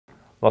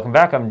Welcome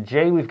back. I'm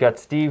Jay. We've got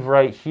Steve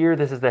right here.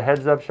 This is the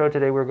Heads Up Show.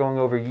 Today we're going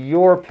over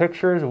your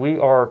pictures. We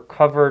are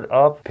covered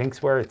up.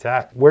 Pink's where it's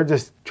at. We're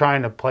just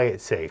trying to play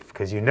it safe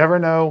because you never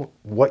know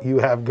what you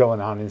have going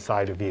on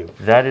inside of you.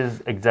 That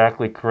is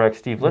exactly correct,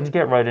 Steve. Let's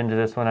get right into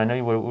this one. I know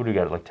you, what do you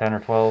got, like 10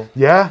 or 12 photos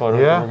that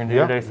we're going to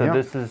do today? So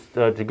this is,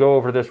 to go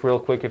over this real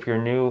quick, if you're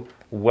new,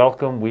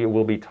 welcome. We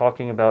will be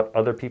talking about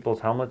other people's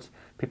helmets,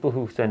 people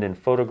who send in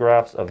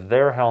photographs of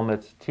their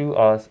helmets to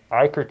us.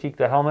 I critique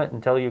the helmet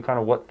and tell you kind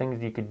of what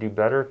things you could do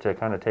better to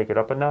kind of take it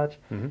up a notch.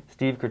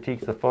 Steve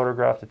critiques the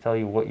photograph to tell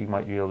you what you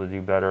might be able to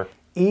do better.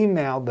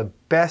 Email the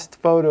best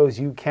photos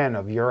you can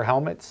of your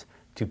helmets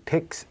to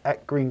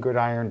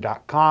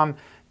PICS@greengridiron.com.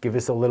 Give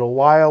us a little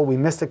while. We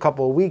missed a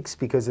couple of weeks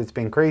because it's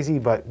been crazy,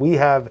 but we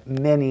have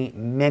many,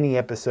 many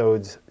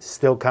episodes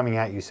still coming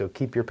at you, so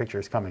keep your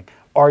pictures coming.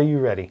 Are you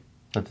ready?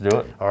 Let's do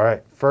it. All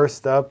right.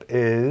 First up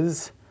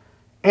is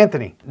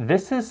Anthony.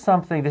 This is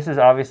something, this is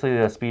obviously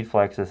the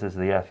SpeedFlex. This is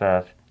the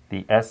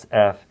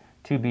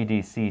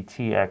SF2BDC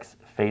TX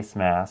face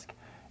mask.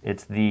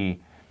 It's the,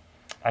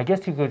 I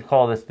guess you could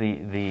call this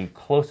the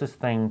closest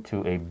thing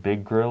to a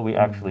big grill. We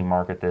actually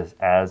market this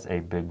as a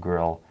big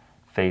grill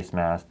face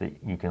mask that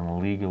you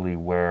can legally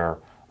wear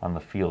on the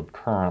field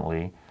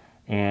currently.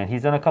 And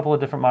he's done a couple of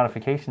different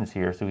modifications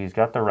here. So he's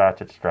got the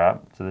ratchet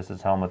strap. So this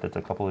is a helmet that's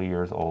a couple of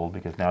years old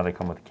because now they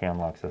come with a cam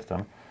lock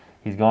system.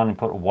 He's gone and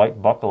put a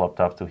white buckle up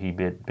top, so he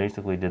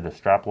basically did the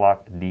strap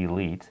lock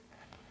delete,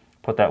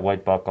 put that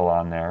white buckle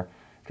on there.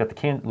 He's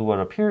got what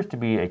appears to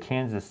be a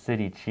Kansas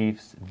City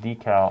Chiefs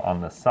decal on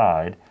the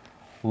side.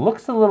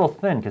 Looks a little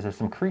thin because there's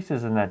some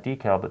creases in that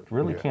decal, but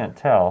really can't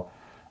tell.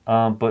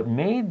 But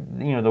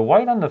the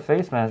white on the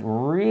face mask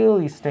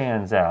really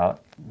stands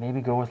out. Maybe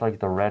go with like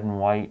the red and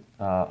white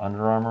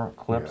Under Armour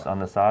clips on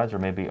the sides, or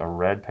maybe a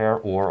red pair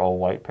or a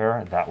white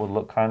pair. That would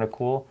look kind of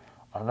cool.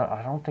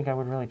 I don't think I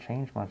would really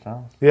change much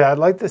else. Yeah, I'd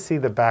like to see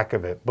the back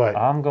of it, but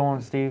I'm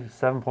going, Steve,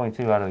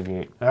 7.2 out of the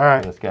gate. All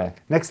right. For this guy.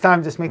 Next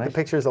time, just make the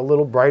pictures a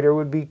little brighter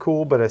would be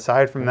cool, but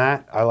aside from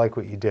that, I like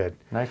what you did.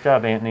 Nice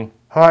job, Anthony.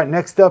 All right,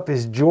 next up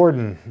is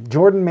Jordan.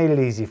 Jordan made it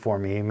easy for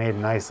me. He made a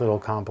nice little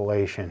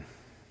compilation.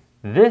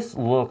 This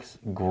looks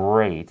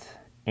great,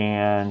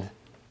 and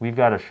we've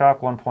got a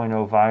Shock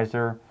 1.0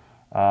 visor.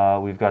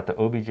 We've got the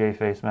OBJ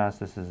face mask.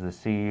 This is the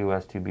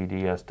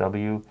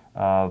CU-S2BD-SW,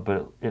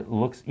 but it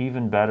looks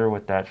even better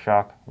with that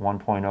Shock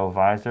 1.0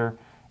 visor.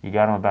 You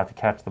got him about to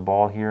catch the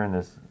ball here in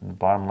this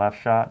bottom left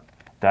shot.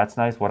 That's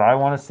nice. What I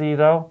want to see,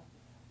 though,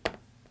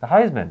 the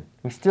Heisman.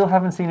 We still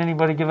haven't seen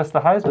anybody give us the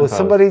Heisman pose.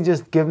 Somebody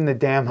just give him the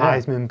damn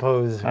Heisman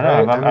pose. I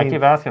know. Right? I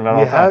keep asking about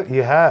it all the time.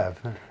 You have.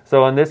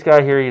 So on this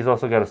guy here, he's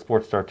also got a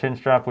Sports Star tin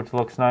strap, which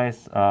looks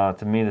nice.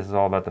 To me, this is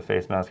all about the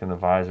face mask and the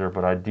visor,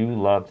 but I do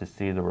love to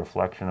see the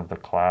reflection of the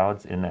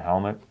clouds in the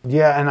helmet.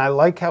 Yeah, and I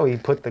like how he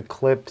put the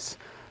clips,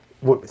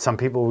 what some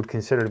people would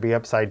consider to be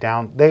upside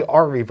down. They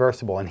are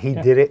reversible, and he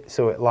did it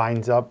so it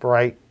lines up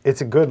right.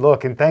 It's a good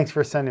look, and thanks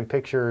for sending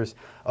pictures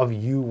of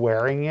you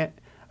wearing it.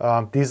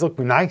 These look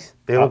nice.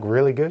 They look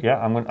really good.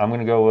 Yeah, I'm going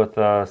to go with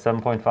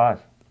 7.5.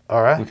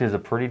 All right. Which is a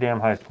pretty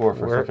damn high score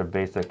for such a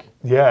basic.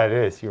 Yeah, it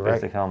is. You're right.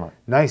 Basic helmet.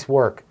 Nice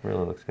work.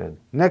 Really looks good.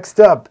 Next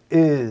up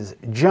is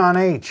John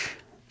H.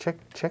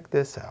 Check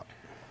this out.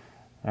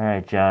 All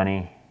right,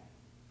 Johnny.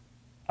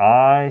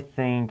 I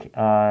think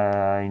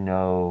I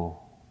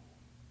know.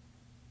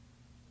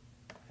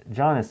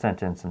 John has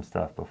sent in some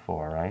stuff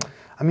before, right?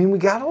 I mean, we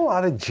got a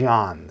lot of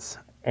Johns.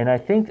 And I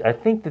think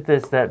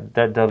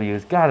that W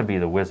has got to be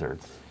the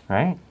Wizards,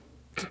 right?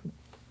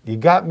 You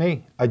got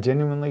me. I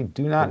genuinely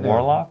do not know.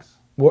 Warlocks?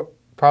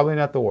 Probably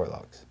not the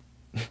Warlocks.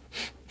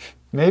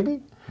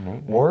 Maybe?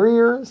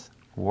 Warriors?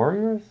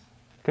 Warriors?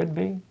 Could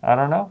be. I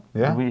don't know.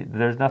 Yeah.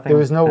 There's nothing. There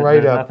was no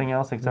write-up. There's nothing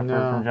else except for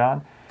from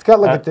John. It's got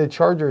like the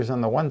Chargers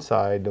on the one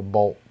side, the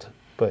bolt,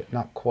 but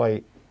not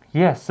quite.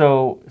 Yeah.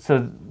 So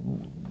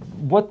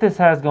what this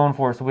has going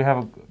for us? So we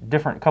have a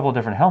couple of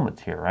different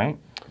helmets here, right?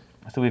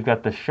 So we've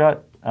got the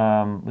Schutt.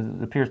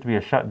 It appears to be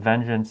a Schutt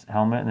Vengeance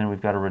helmet, and then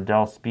we've got a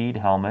Riddell Speed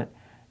helmet.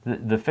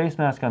 The face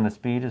mask on the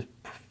Speed is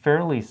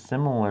fairly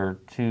similar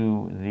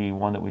to the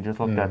one that we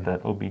just looked at,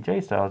 that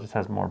OBJ style. It just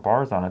has more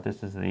bars on it.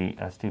 This is the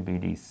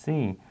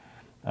S2BDC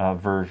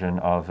version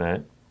of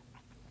it.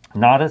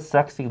 Not as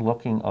sexy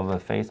looking of a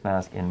face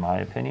mask in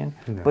my opinion,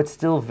 but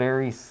still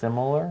very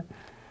similar.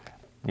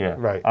 Yeah,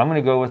 right. I'm going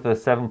to go with a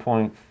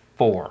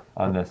 7.4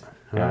 on this.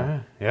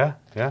 Yeah.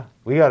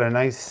 We got a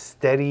nice,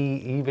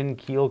 steady, even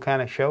keel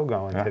kind of show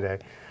going today.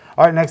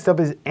 All right, next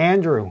up is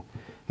Andrew.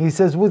 He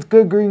says, "What's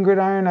good, Green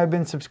Gridiron? I've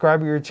been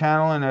subscribed to your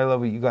channel, and I love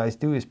what you guys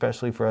do,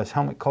 especially for us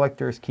helmet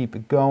collectors. Keep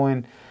it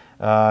going.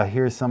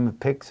 Here's some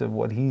pics of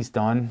what he's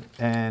done,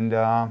 and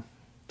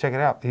check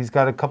it out. He's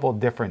got a couple of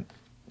different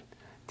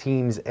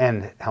teams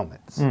and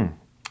helmets.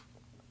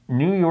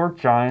 New York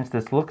Giants.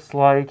 This looks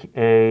like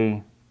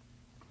a.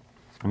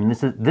 I mean,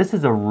 this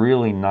is a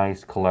really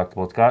nice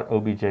collectible. It's got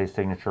OBJ's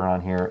signature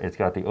on here. It's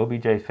got the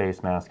OBJ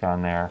face mask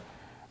on there.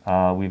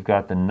 We've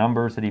got the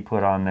numbers that he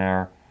put on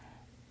there.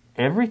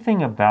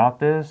 Everything about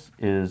this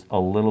is a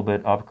little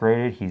bit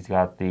upgraded. He's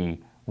got the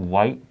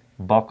white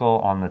buckle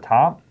on the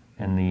top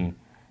and the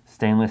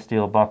stainless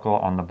steel buckle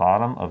on the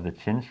bottom of the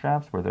chin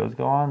straps where those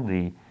go on.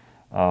 The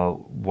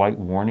white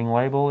warning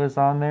label is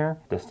on there.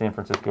 The San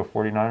Francisco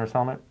 49ers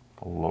helmet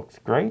looks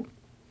great.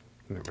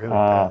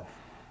 Really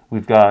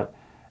we've got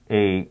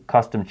a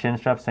custom chin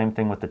strap, same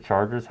thing with the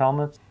Chargers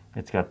helmets.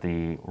 It's got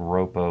the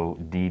Ropo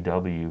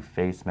DW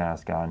face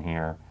mask on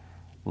here.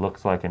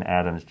 Looks like an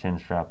Adams chin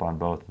strap on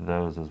both of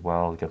those as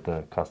well. It's got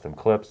the custom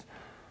clips.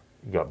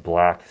 You got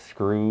black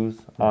screws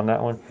on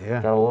that one.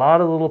 Yeah. Got a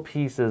lot of little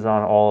pieces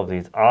on all of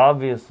these.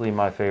 Obviously,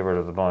 my favorite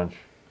of the bunch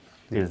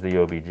is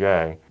the OBJ.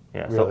 Yeah.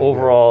 Really so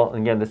overall,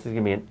 again, this is going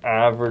to be an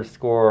average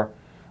score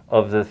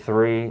of the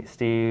 3,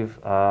 Steve.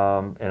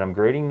 And I'm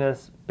grading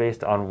this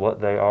based on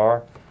what they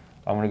are.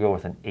 I'm going to go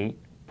with an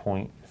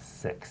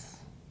 8.6.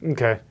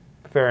 Okay.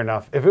 Fair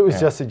enough. If it was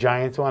just a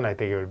Giants one, I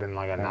think it would have been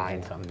like a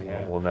 9 something.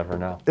 Yeah, we'll never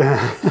know.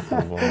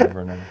 We'll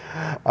never know.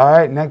 All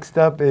right, next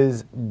up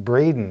is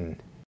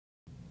Braden.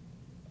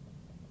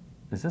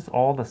 Is this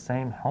all the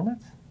same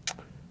helmets?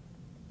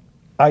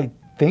 I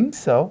think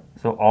so.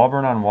 So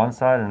Auburn on one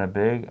side and a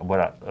big,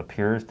 what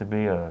appears to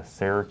be a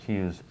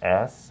Syracuse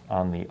S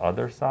on the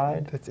other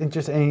side. That's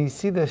interesting. And you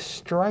see the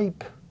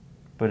stripe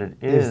But it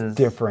is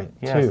different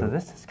too. Yeah, so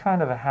this is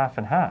kind of a half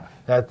and half.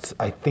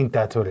 I think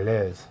that's what it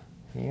is.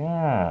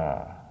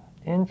 Yeah,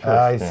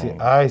 interesting.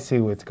 I see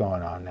what's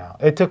going on now.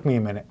 It took me a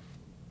minute.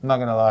 I'm not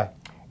gonna lie.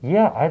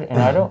 Yeah,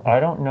 I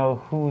don't know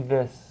who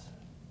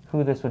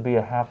this would be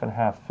a half and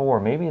half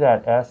for. Maybe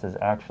that S is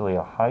actually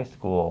a high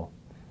school,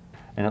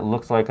 and it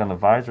looks like on the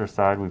visor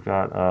side we've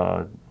got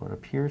what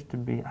appears to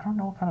be, I don't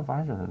know what kind of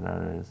visor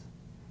that is.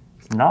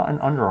 It's not an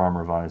Under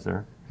Armour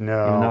visor.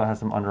 No. Even though it has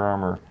some Under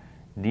Armour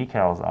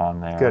decals on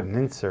there. Got an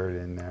insert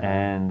in there.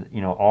 And, you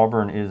know,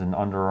 Auburn is an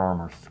Under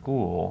Armour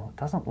school. It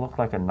doesn't look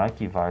like a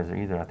Nike visor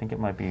either. I think it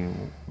might be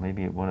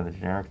maybe one of the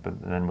generics, but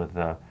then with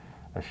a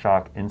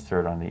shock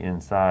insert on the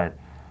inside.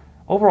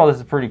 Overall, this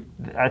is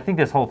I think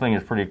this whole thing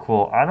is pretty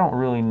cool. I don't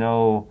really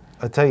know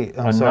I'll tell you,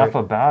 enough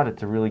about it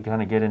to really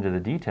kind of get into the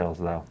details,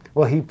 though.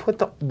 Well, he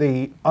put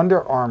the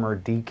Under Armour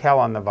decal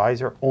on the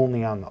visor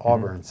only on the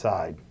Auburn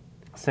side.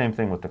 Same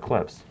thing with the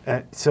clips.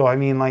 So, I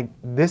mean, like,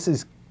 this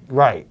is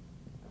right.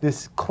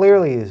 This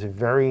clearly is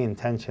very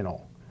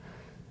intentional.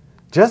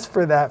 Just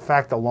for that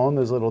fact alone,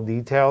 those little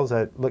details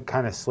that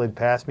kind of slid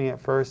past me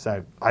at first,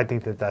 I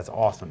think that's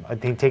awesome. I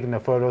think taking the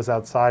photos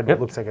outside,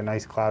 what looks like a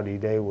nice cloudy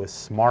day, was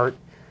smart.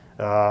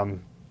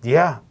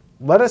 Yeah,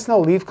 let us know.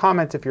 Leave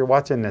comments if you're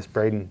watching this,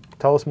 Braden.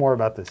 Tell us more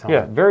about this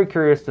helmet. Yeah, very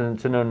curious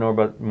to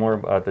know more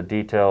about the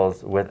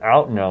details.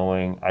 Without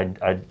knowing,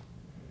 I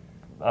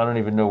don't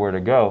even know where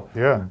to go.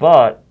 Yeah.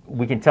 But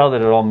we can tell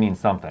that it all means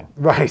something.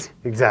 Right,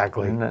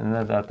 exactly. And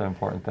that's the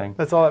important thing.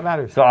 That's all that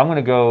matters. So I'm going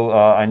to go,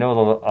 I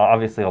know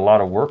obviously a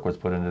lot of work was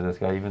put into this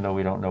guy, even though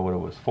we don't know what it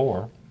was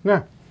for.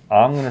 Yeah.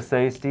 I'm going to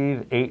say,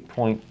 Steve,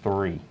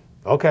 8.3.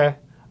 Okay.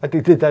 I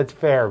think that's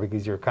fair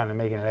because you're kind of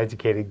making an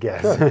educated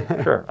guess.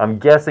 Sure. I'm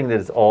guessing that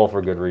it's all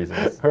for good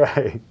reasons.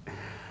 Right.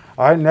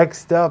 All right,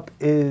 next up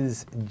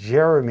is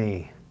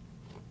Jeremy.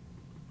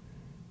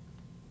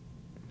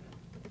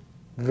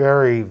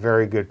 Very,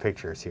 very good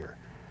pictures here.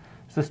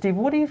 So, Steve,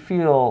 what do you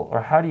feel,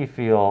 or how do you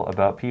feel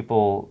about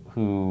people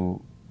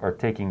who are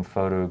taking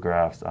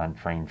photographs on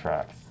train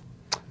tracks?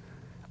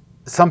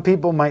 Some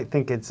people might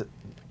think it's,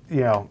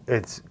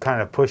 it's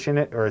kind of pushing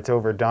it or it's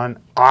overdone.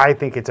 I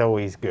think it's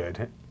always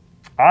good.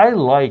 I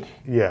like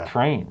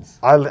trains.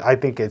 I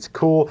think it's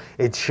cool.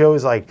 It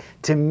shows, like,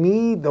 to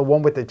me, the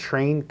one with the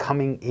train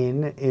coming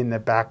in the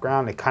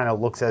background, it kind of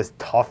looks as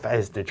tough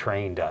as the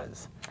train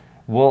does.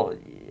 Well,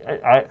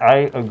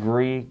 I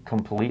agree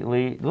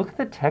completely. Look at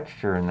the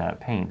texture in that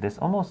paint. This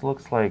almost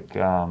looks like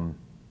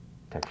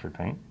textured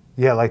paint.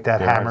 Yeah, like that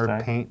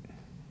hammered paint.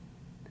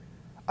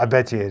 I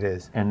bet you it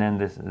is. And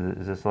then is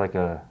this like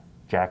a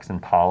Jackson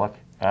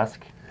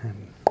Pollock-esque?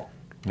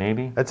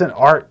 Maybe? That's an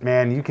art,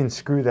 man. You can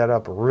screw that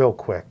up real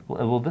quick.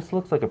 Well, this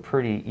looks like a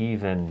pretty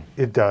even...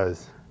 It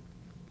does.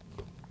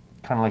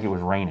 Kind of like it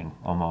was raining,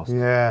 almost.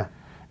 Yeah.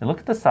 And look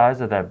at the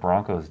size of that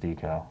Broncos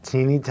decal.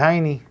 Teeny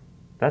tiny.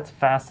 That's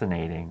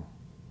fascinating.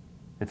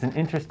 It's an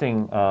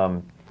interesting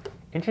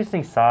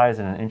size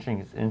and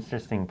an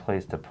interesting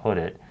place to put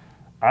it.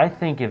 I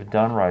think if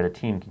done right, a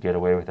team could get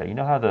away with that. You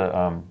know how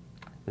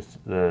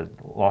the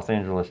Los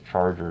Angeles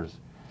Chargers,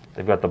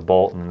 they've got the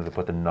bolt and they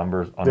put the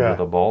numbers under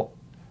the bolt?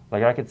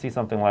 Like, I could see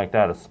something like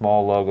that, a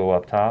small logo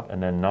up top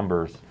and then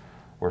numbers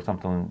or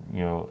something,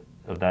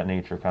 of that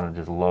nature, kind of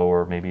just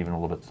lower, maybe even a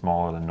little bit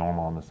smaller than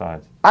normal on the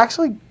sides. I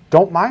actually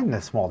don't mind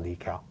the small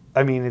decal.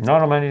 I mean, it's... No, I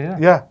don't mind either.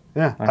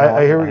 Yeah.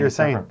 I hear what you're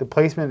saying. The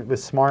placement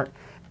was smart.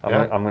 I'm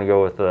going to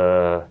go with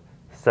a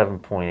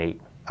 7.8.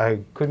 I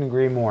couldn't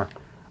agree more.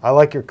 I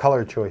like your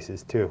color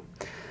choices, too.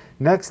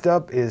 Next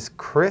up is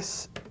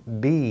Chris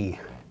B.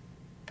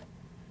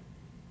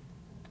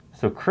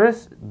 So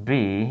Chris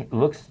B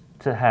looks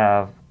to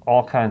have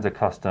all kinds of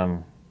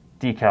custom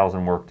decals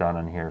and work done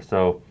in here.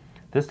 So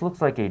this looks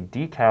like a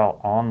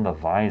decal on the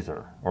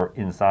visor or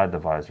inside the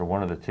visor,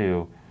 one of the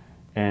two,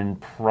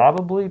 and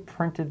probably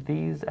printed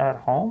these at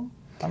home,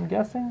 I'm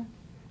guessing.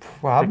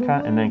 Probably.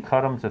 And then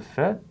cut them to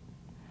fit?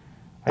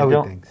 I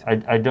would think so.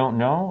 I don't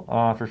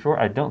know for sure.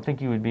 I don't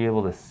think you would be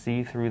able to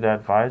see through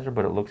that visor,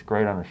 but it looks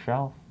great on the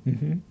shelf.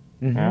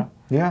 Yeah?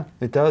 Yeah,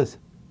 it does.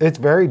 It's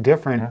very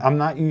different. Yeah. I'm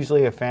not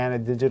usually a fan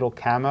of digital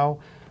camo,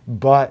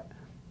 but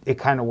it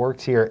kind of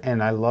works here,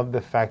 and I love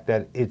the fact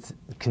that it's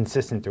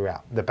consistent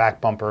throughout. The back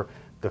bumper,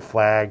 the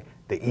flag,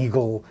 the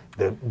eagle,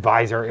 the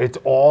visor, it's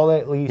all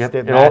at least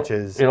it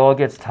matches. It all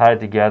gets tied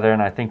together,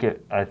 and I think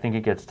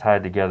it gets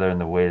tied together in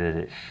the way that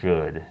it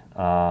should.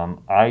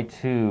 I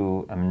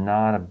too am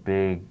not a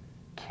big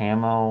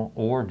camo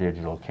or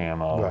digital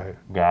camo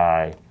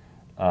guy.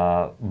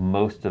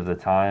 Most of the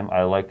time,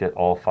 I like that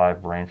all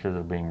 5 branches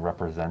are being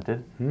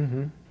represented.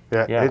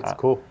 Yeah, it's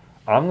cool.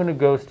 I'm gonna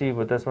go, Steve,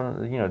 with this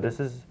one. You know, this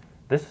is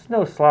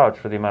no slouch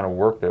for the amount of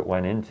work that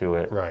went into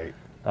it. Right.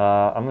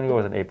 I'm gonna go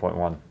with an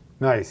 8.1.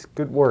 Nice,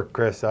 good work,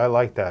 Chris. I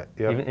like that.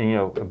 Yep. Even, you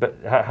know,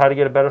 how to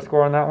get a better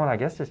score on that one? I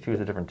guess just choose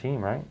a different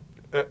team, right?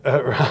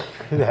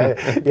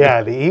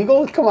 Yeah, the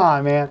Eagles. Come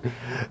on, man.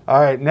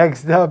 All right,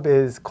 next up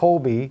is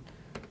Colby.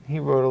 He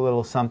wrote a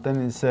little something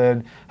and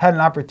said, had an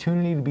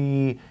opportunity to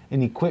be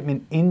an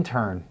equipment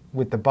intern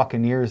with the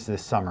Buccaneers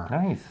this summer.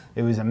 Nice.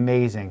 It was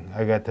amazing.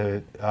 I got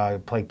to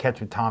play catch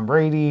with Tom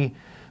Brady,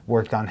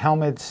 worked on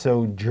helmets,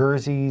 sewed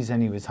jerseys,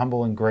 and he was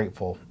humble and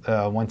grateful.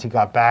 Once he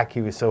got back,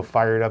 he was so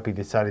fired up, he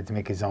decided to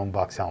make his own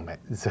Bucs helmet.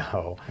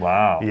 So,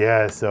 wow.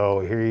 Yeah, so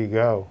here you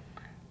go.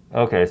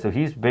 Okay, so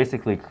he's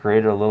basically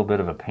created a little bit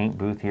of a paint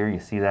booth here. You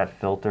see that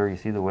filter. You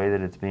see the way that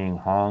it's being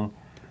hung.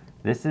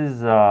 This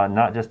is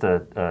not just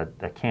a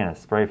can of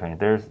spray paint.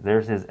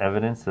 There's his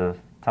evidence of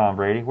Tom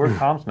Brady. Where's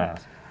Tom's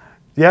mask?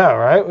 Yeah,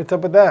 right? What's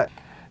up with that?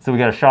 So we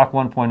got a Shock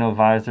 1.0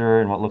 visor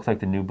and what looks like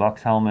the new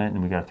Bucs helmet,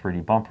 and we got a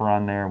 3D bumper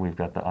on there. We've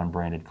got the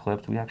unbranded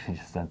clips. We actually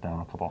just sent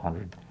down a couple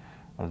hundred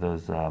of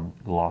those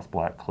gloss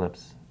black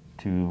clips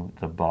to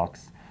the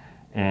Bucs.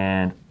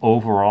 And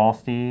overall,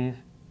 Steve,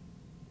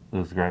 it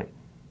looks great.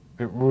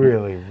 It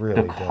really, really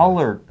does. The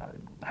color,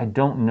 I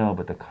don't know,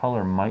 but the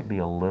color might be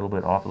a little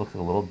bit off. It looks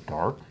like a little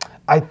dark.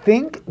 I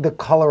think the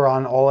color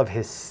on all of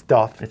his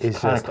stuff is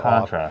just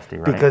kind of contrasty,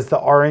 right? Because the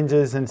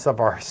oranges and stuff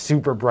are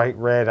super bright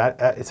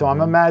red. So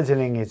I'm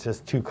imagining it's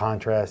just too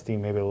contrasty,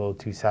 maybe a little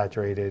too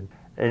saturated.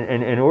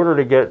 And in order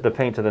to get the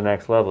paint to the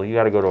next level, you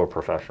got to go to a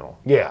professional.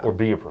 Yeah. Or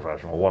be a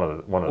professional. One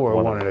of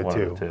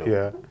the two.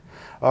 Yeah.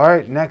 All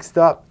right. Next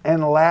up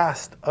and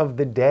last of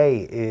the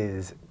day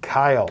is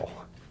Kyle.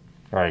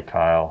 All right,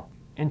 Kyle.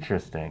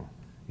 Interesting.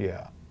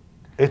 Yeah.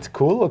 It's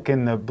cool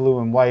looking, the blue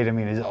and white. I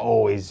mean, it's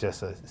always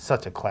just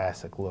such a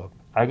classic look.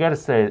 I gotta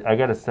say,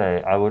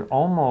 I would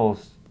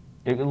almost.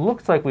 It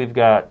looks like we've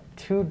got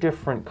 2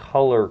 different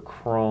color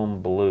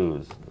chrome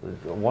blues.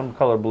 One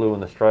color blue in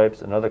the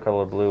stripes, another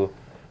color blue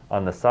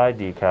on the side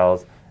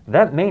decals.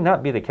 That may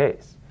not be the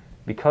case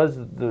because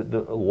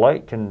the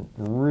light can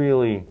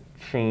really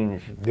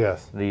change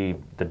the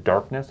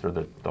darkness or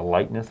the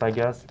lightness, I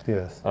guess,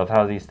 of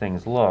how these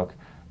things look.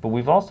 But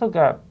we've also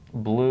got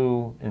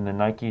blue in the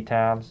Nike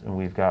tabs, and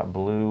we've got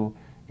blue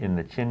in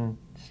the chin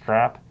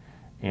strap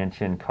and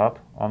chin cup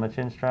on the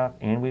chin strap,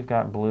 and we've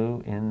got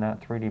blue in that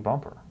 3D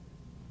bumper.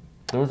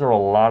 Those are a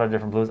lot of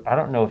different blues. I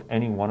don't know if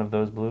any one of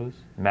those blues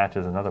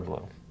matches another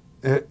blue.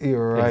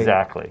 You're right.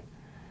 Exactly.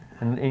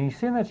 And you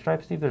see in that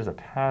stripe, Steve, there's a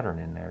pattern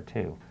in there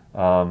too.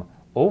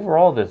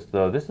 Overall, this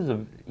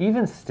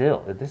is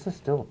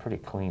still a pretty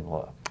clean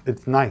look.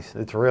 It's nice.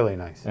 It's really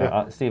nice.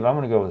 Yeah. Steve, I'm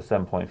going to go with a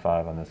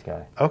 7.5 on this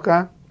guy.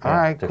 Okay. All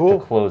right, cool.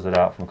 To close it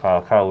out from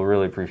Kyle. Kyle, we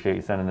really appreciate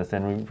you sending this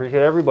in. We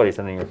appreciate everybody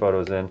sending your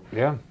photos in.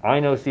 Yeah. I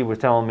know Steve was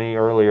telling me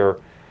earlier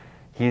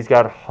he's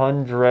got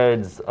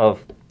hundreds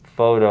of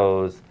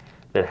photos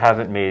that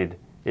haven't made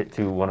it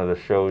to one of the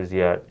shows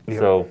yet. Yep.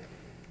 So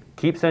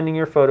keep sending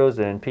your photos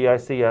in,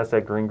 PICS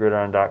at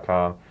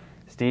greengridiron.com.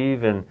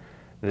 Steve and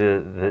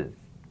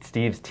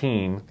Steve's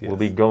team will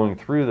be going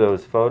through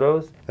those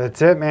photos.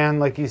 That's it, man.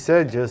 Like you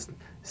said, just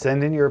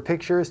send in your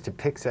pictures to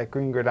PICS at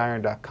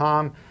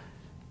greengridiron.com.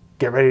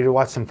 Get ready to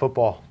watch some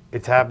football.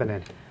 It's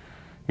happening.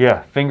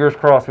 Yeah, fingers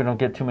crossed we don't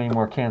get too many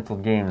more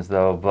canceled games,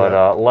 though.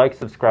 But like,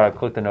 subscribe,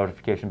 click the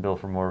notification bell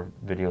for more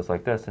videos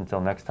like this.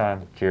 Until next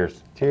time,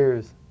 cheers.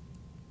 Cheers.